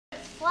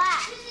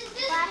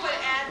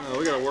Oh,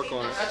 we gotta work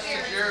on it. That's the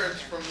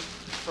Jarrod's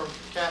from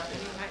Kathy.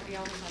 You might be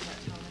almost on that,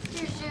 Thomas.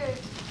 Here's yours.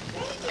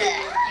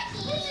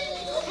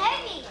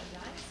 Heavy.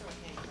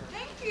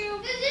 Thank you.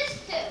 Who's this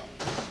to?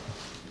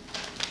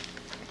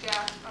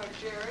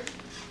 Jarrod.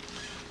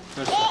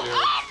 That's the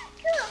Jarrod.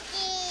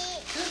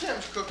 Cookie. Here's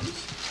M's cookies.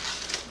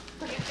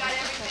 You've got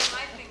everything I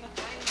think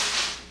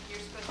you're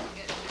supposed to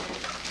get.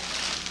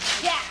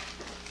 Yeah.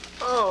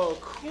 Oh,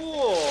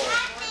 cool.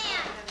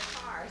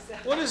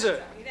 What is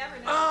it? You never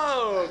know.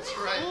 Oh, That's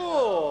right.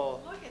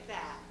 cool. Look at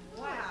that.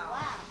 Wow.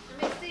 Wow.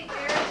 Let me see,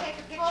 Jarrod, take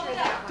a picture of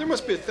that one. There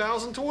must be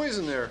 1,000 toys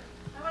in there.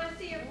 I want to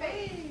see your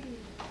face.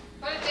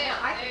 Put it down.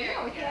 I can,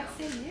 no, we can't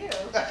see you.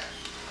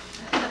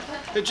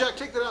 Hey, Jack,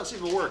 take that out and see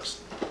if it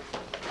works.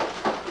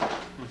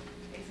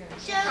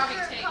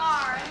 Joker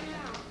car.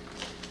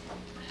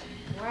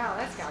 Wow,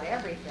 that's got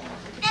everything.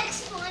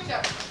 Next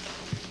one.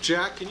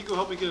 Jack, can you go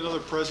help me get another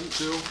present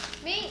too?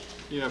 Me.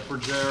 Yeah, for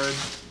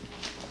Jarrod.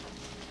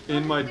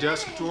 In my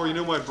desk drawer, you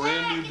know my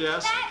brand new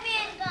desk?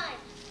 Batman gun.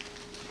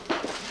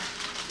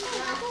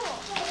 Oh,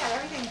 cool. Look at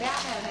everything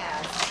Batman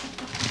has.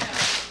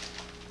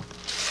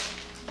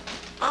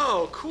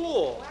 Oh,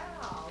 cool.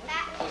 Wow.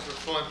 Those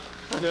are fun.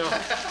 I know.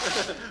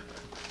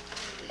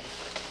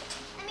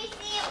 Let me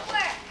see it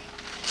work.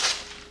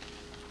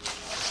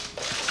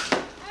 I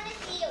want to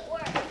see it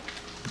work.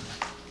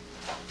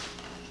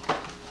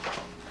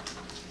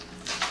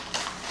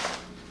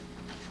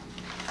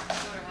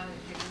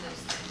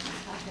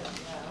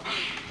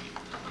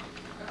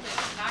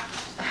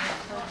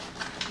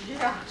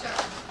 Yeah.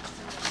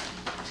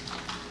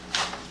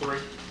 3.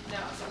 No,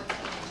 so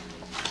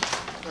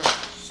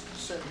let's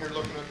Sitting here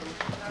looking at them.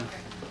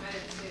 okay. I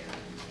did too.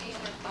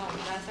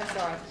 Oh, that's I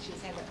saw.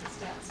 She's heading up the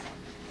steps.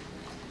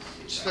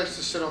 She likes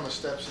to sit on the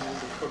steps and eat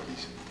the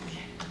cookies.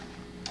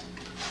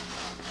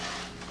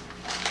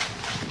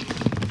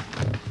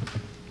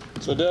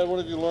 So, Dad, what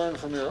have you learned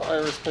from your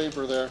Irish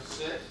paper there?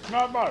 Sit.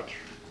 Not much.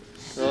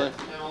 Really?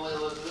 Emily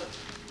Elizabeth.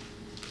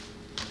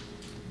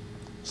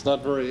 It's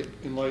not very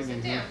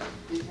enlightening Sit here. down.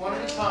 Eat one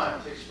at a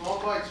time. Take small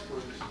bites,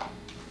 please.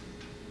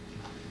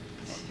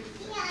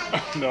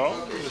 No,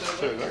 Okay, just so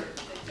say right that. here.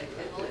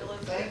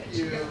 Thank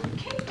you.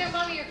 Give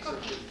mommy your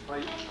cookie.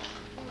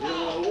 You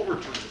don't want to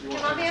overturn it. You Can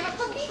want mommy have a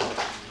cookie?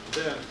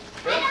 Ben.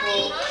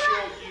 Careful.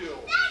 Show you.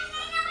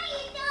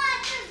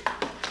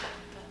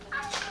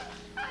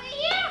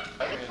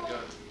 Batman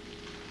gun.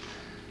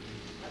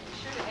 You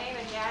should have aimed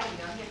at Daddy,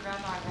 don't hit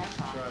Grandma and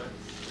Grandpa. Right.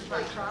 You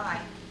might try.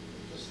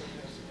 This thing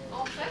has to go.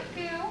 Oh, thank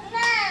you.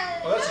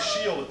 Oh, that's a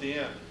shield at the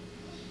end.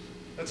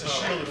 That's a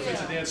shield that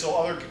fits at the end, so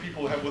other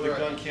people have with a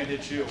gun can't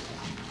hit you.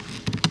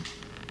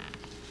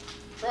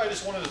 Try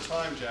just one at a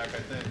time, Jack, I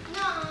think.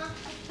 No,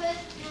 put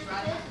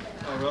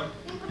Oh, really?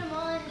 you put them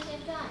all at the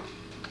same time.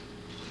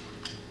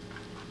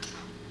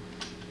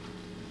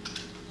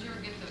 Did you ever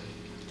get the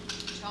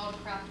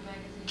Childcraft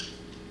magazine?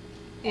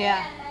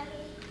 Yeah.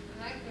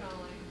 And I can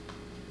only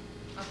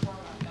afford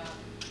like that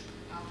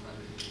outfit.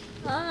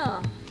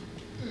 Oh.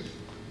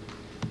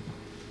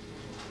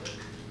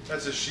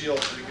 That's a shield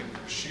so you can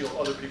shield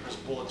other people's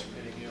bullets from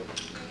hitting you.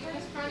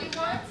 Here's Franny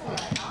one.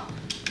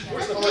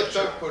 Where's the I'll let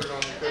picture? Doug put it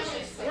on because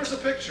Where's the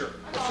picture?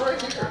 it's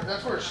right here.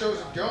 That's where it shows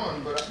it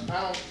going, but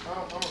I'm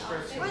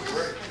afraid it's going to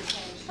break.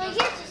 So here's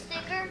a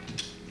sticker.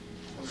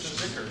 There's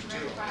stickers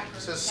too. It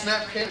says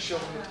snap pin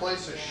shield in the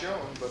place is shown,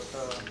 but The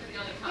only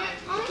Here, kind.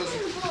 only for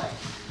the bullet.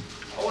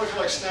 I wonder if you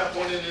like snap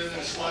one end in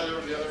and slide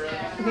over the other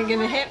end. You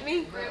gonna hit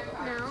me?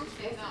 No. No.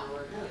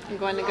 You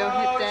going to go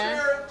hit Dad?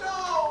 Jarrod,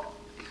 no!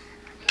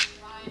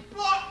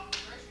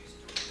 Grocery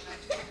store. And I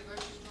go to the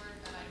grocery store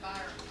and I buy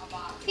her a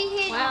box. He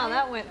hit Wow,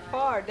 that went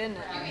far, didn't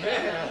it?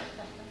 Man.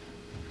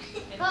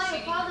 Call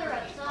your father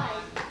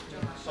outside.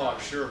 Oh,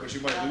 I'm sure, but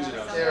you might lose it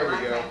out there. there we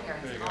go.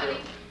 There you go.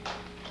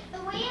 The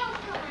wheels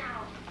come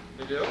out.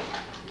 They do?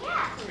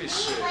 Yeah. Let me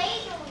see.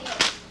 Laser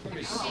wheels. Let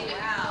me see.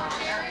 Wow.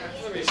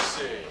 Let me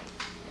see.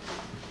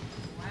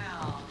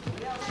 Wow.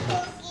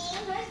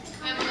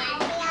 Emily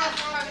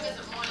probably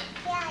doesn't want it.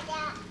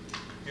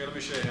 Here, let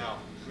me show you how.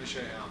 Let me show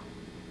you how.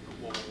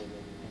 Whoa, whoa, whoa,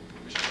 whoa, whoa.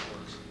 Let me show you how it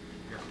works.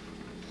 Here.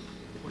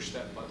 Push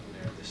that button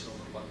there, the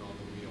silver button on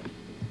the wheel.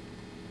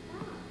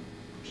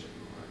 Push it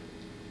hard.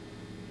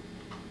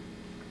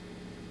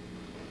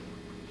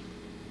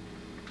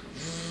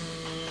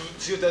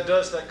 See what that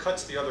does? That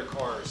cuts the other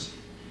cars.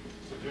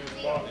 So James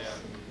Bond. Yeah.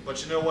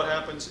 But you know what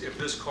happens if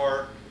this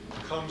car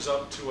comes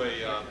up to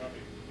a...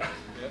 I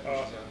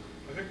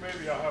think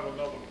maybe I'll have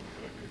another one.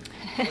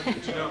 Do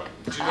you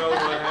know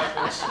what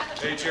happens?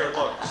 Hey, Jarrod,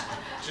 look.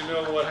 Do you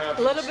know what happens?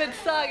 A little bit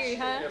soggy,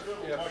 huh?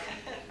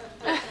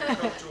 If you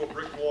come to a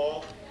brick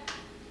wall,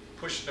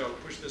 push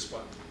this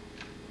button.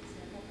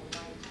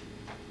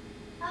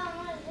 Oh,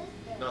 what is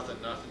this?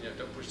 Nothing yet.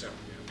 Don't push down.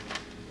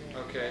 Yeah.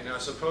 Okay, now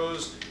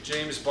suppose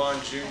James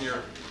Bond Jr.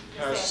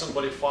 has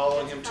somebody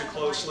following him too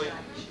closely.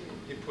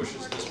 He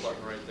pushes this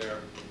button right there.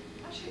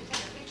 I should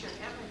take a picture of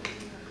Emily.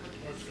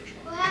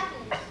 What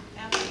happens?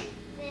 Emily.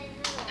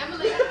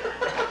 Emily.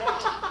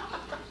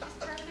 Just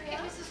turn to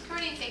Mrs.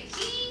 Kearney and say,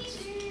 cheese.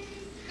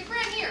 Look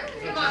right here.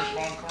 Come on.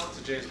 It's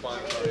a James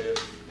Bond car. Yeah.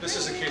 This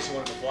This is in case you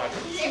wanted to fly.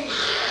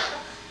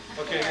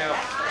 Okay, now,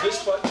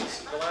 this button is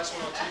the last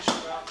one I'll teach you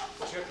about,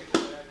 but you have to get the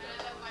bad guy.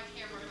 I left my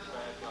camera Get the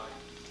home. bad guy.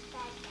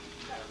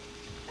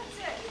 That's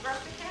it, you broke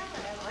the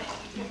camera, Emily.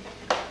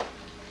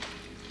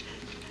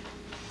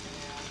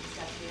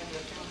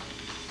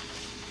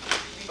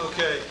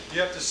 Okay,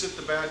 you have to sit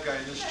the bad guy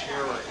in this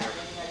chair right here.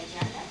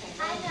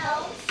 I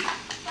know.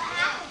 What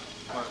happened?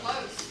 We're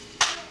close.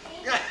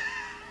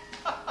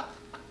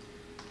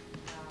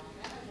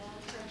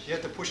 You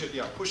have to push it,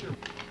 yeah, push it.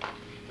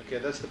 Okay,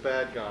 that's the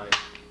bad guy.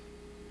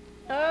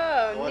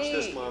 Oh, Watch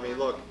this, Mommy,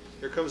 look.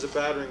 Here comes a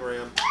battering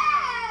ram.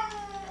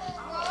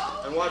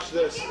 And watch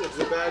this. If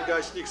the bad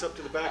guy sneaks up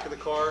to the back of the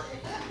car,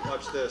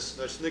 watch this.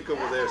 Now sneak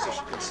over there so she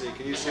can see.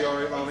 Can you see all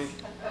right, Mommy?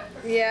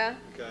 Yeah.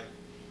 Okay.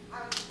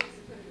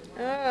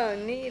 Oh,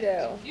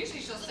 neato. Usually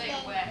she'll say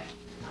it wet.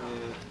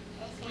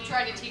 Yeah, We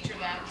tried to teach her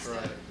that. that's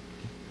right.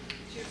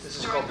 She was This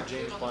is throwing called the her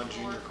James food on Bond the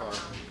floor Jr. car.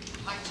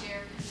 from my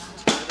chair.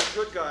 And the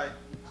good guy.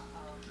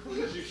 So,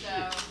 Take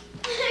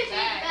it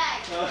bag.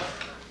 back. Uh,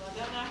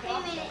 Wait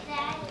a minute,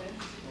 Dad.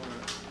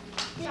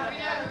 We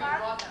never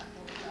bought that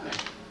for her.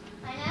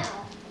 I know.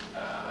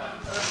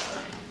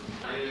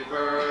 Happy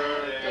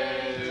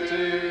birthday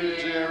to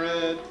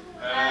Jarrod.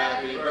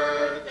 Happy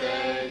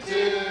birthday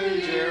to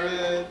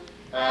Jarrod.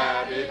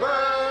 Happy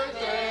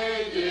birthday,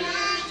 dear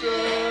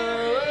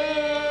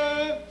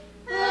Jarrod.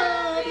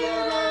 Happy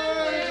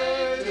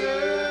birthday to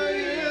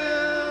you.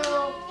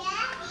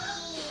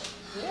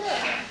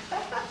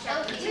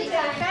 You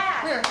got it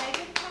fast. Here.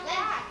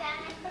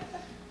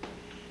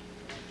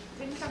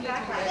 Didn't come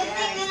back Good like thing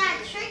that. they're not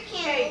trick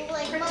Okay, candles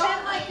like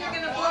pretend like you're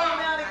gonna blow them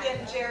out again,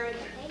 Jarrod.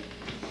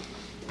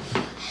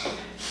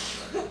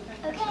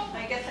 Okay.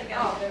 I guess I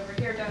got it over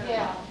here, don't I?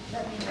 Yeah.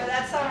 No,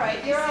 that's all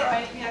right. You're all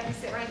right. You have to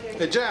sit right there.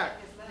 Hey, Jack,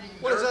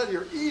 what is that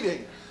you're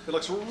eating? It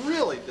looks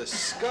really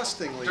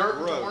disgustingly Dirt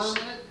and gross. worm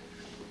in it?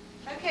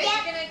 Okay,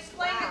 you're gonna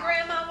explain to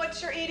Grandma what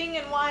you're eating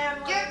and why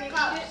I'm letting you Dirt eat it?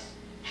 cups.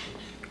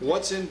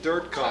 What's in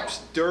dirt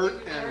cups?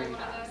 Dirt and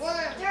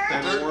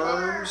Dirt.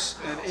 worms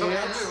and Something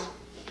ants? to You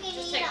can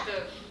Just eat take them. the, do.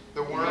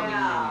 The worm.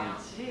 Yeah.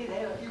 Gee,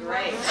 they look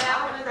great.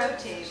 Have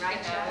protein,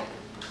 right, Jack?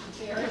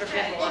 Her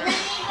bed Does water.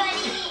 anybody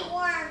eat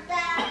worms?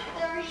 That's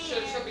their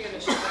She'll hand. be in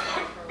a sugar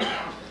high for a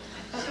while.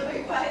 She'll be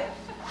what?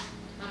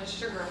 On a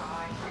sugar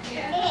high.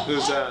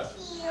 Who's that?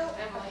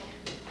 Emily.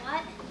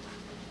 What?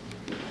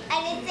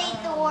 I didn't say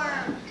the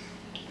worm.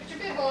 Put your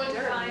big boy in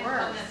Dirt and fine.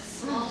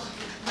 worms.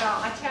 Well,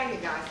 I tell you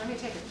guys, let me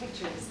take a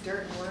picture of this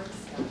dirt and worm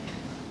stuff.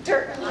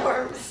 Dirt and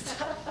worms.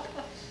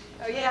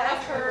 Oh, yeah,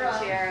 that's her,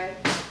 Jarrod.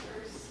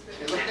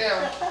 Hey, look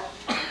down.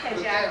 Hey,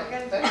 Look Jack, down. we're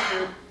gonna Thank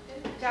you.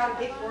 got a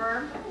big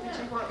worm that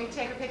you want me to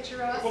take a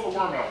picture of? Pull the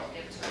worm out.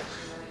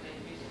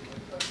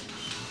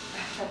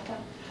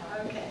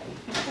 Okay.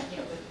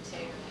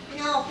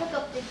 No, pick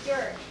up the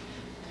dirt.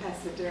 That's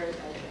the dirt,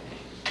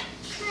 okay.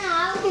 No,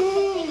 I was just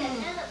taking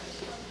another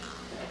picture.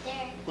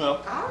 There. Well,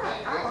 All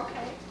right, oh,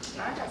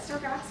 okay. Still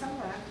got some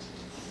left.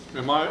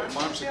 if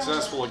I'm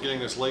successful at getting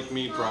this Lake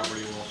Mead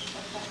property,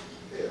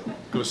 we'll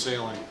go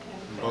sailing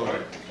and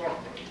boating.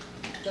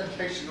 Just in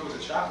case she goes to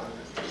chocolate.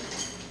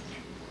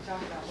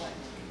 Talk about what?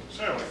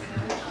 Sailing.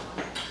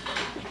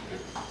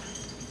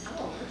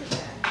 Oh, look at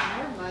that.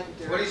 More mud and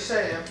dirt. What do you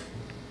say, Em?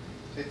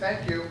 Say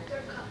thank you.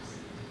 Dirt cups.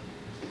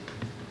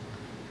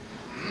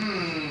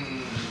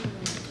 Mmm.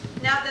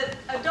 Now, the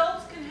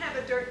adults can have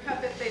a dirt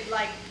cup if they'd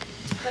like,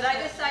 but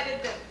I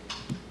decided that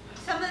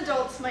some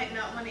adults might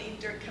not want to eat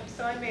dirt cups,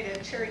 so I made a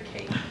cherry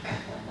cake.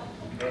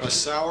 A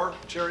sour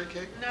cherry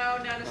cake? No,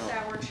 not a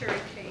sour cherry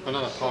cake.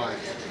 Another pie.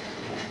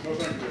 No,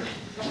 thank you.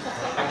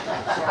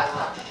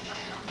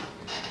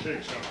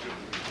 Cake sounds good.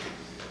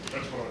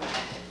 That's what I.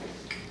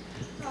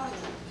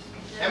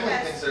 Emily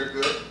thinks they're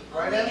good,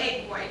 right, Only Em?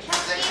 egg white. Is Do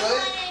that you good?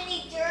 want any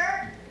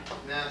dirt?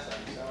 Nah,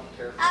 thanks. I don't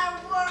care. A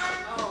worm?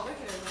 Oh, look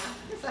at it now.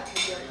 It's like a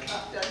dirt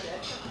cup, doesn't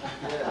it?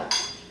 Yeah.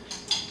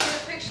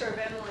 Get a picture of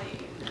Emily.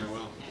 Yeah,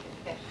 well.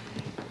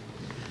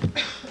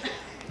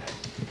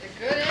 They're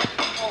good, eh?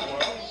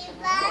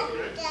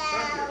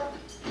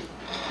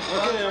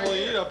 Okay,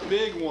 Emily, eat a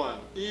big one.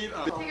 Eat a.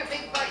 Take a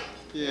big bite.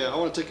 Yeah, I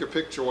want to take your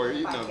picture while you're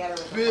eating a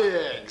big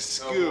Oh, boy,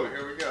 scoop.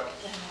 here we go.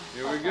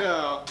 Here we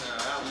go.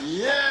 Now,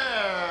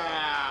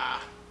 Yeah!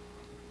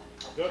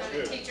 That's Trying to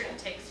good. teach her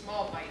to take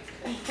small bites.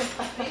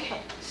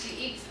 'Cause she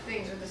eats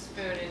things with a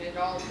spoon and it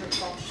all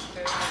drips off the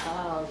spoon.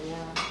 Oh,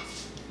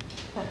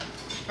 yeah.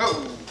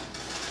 oh,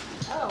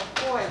 Oh,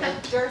 boy,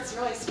 the dirt's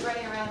really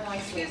spreading around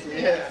nicely.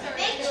 yeah.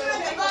 Make sure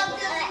the bug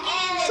doesn't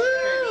end.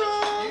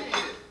 Sarah! You eat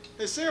it.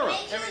 Hey, Sarah. Make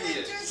sure Emily the eat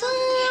it. dirt doesn't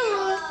get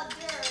all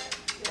dirt.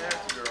 You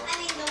have to, girl.